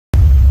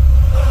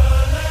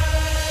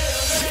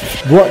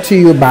Brought to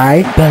you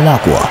by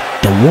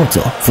Belaqua, the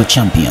water for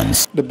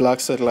champions. The Black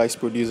Satellites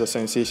produced a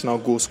sensational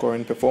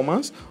goal-scoring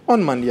performance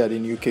on Monday at the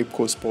new Cape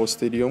Coast Sports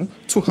Stadium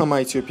to hammer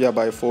Ethiopia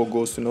by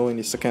 4-0 in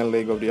the second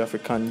leg of the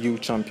African Youth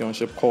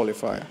Championship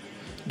qualifier.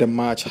 The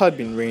match had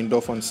been rained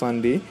off on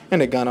Sunday, and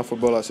the Ghana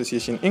Football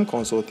Association, in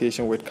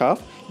consultation with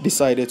CAF,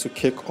 decided to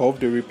kick off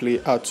the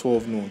replay at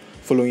 12 noon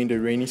following the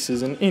rainy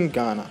season in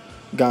Ghana.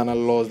 Ghana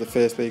lost the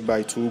first leg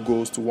by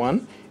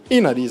 2-1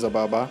 in Addis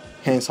Ababa,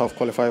 hence have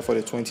qualified for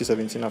the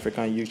 2017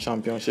 African Youth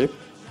Championship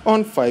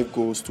on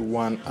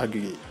 5-1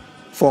 aggregate.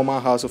 Former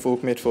House of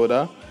Oak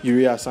midfielder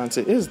Uriah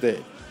Asante is there.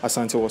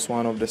 Asante was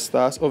one of the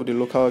stars of the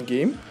local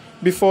game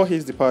before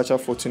his departure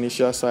for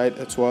Tunisia side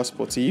Etoile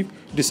Sportive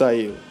du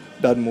Sahel.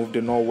 That move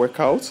did not work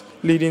out,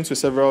 leading to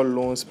several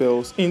loan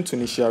spells in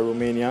Tunisia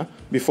Romania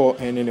before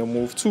earning a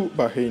move to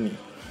Bahraini.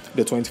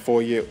 The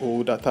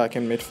 24-year-old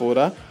attacking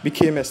midfielder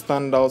became a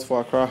standout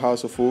for Accra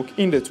House of Oak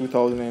in the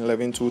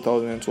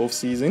 2011-2012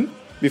 season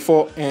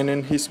before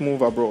earning his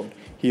move abroad.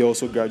 He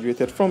also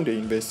graduated from the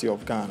University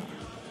of Ghana.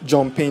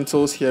 John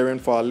Paintel's hearing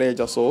for alleged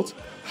assault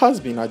has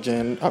been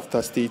adjourned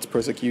after state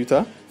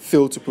prosecutor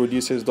failed to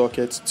produce his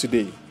docket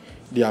today.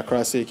 The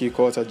Accra Seki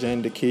Court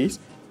adjourned the case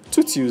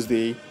to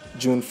Tuesday,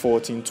 June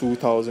 14,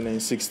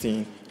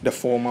 2016. The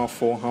former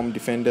Fulham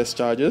defender's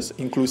charges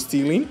include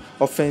stealing,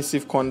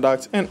 offensive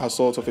conduct, and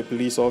assault of a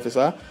police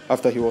officer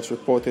after he was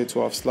reported to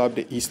have slapped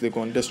the East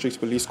Legon District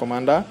Police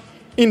Commander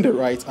in the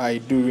right eye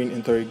during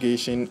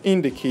interrogation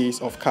in the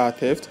case of car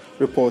theft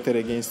reported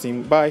against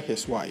him by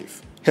his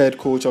wife. Head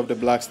coach of the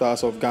Black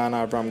Stars of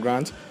Ghana, Avram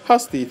Grant,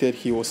 has stated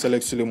he will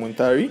select Sule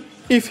Muntari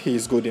if he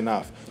is good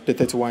enough. The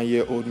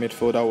 31-year-old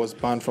midfielder was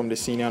banned from the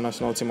senior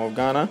national team of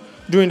Ghana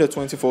during the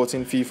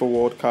 2014 FIFA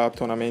World Cup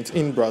tournament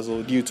in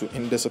Brazil due to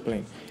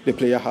indiscipline. The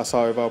player has,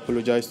 however,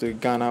 apologized to the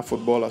Ghana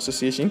Football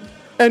Association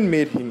and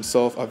made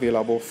himself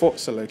available for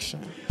selection.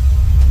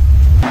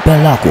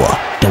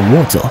 Belaqua, the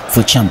water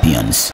for champions.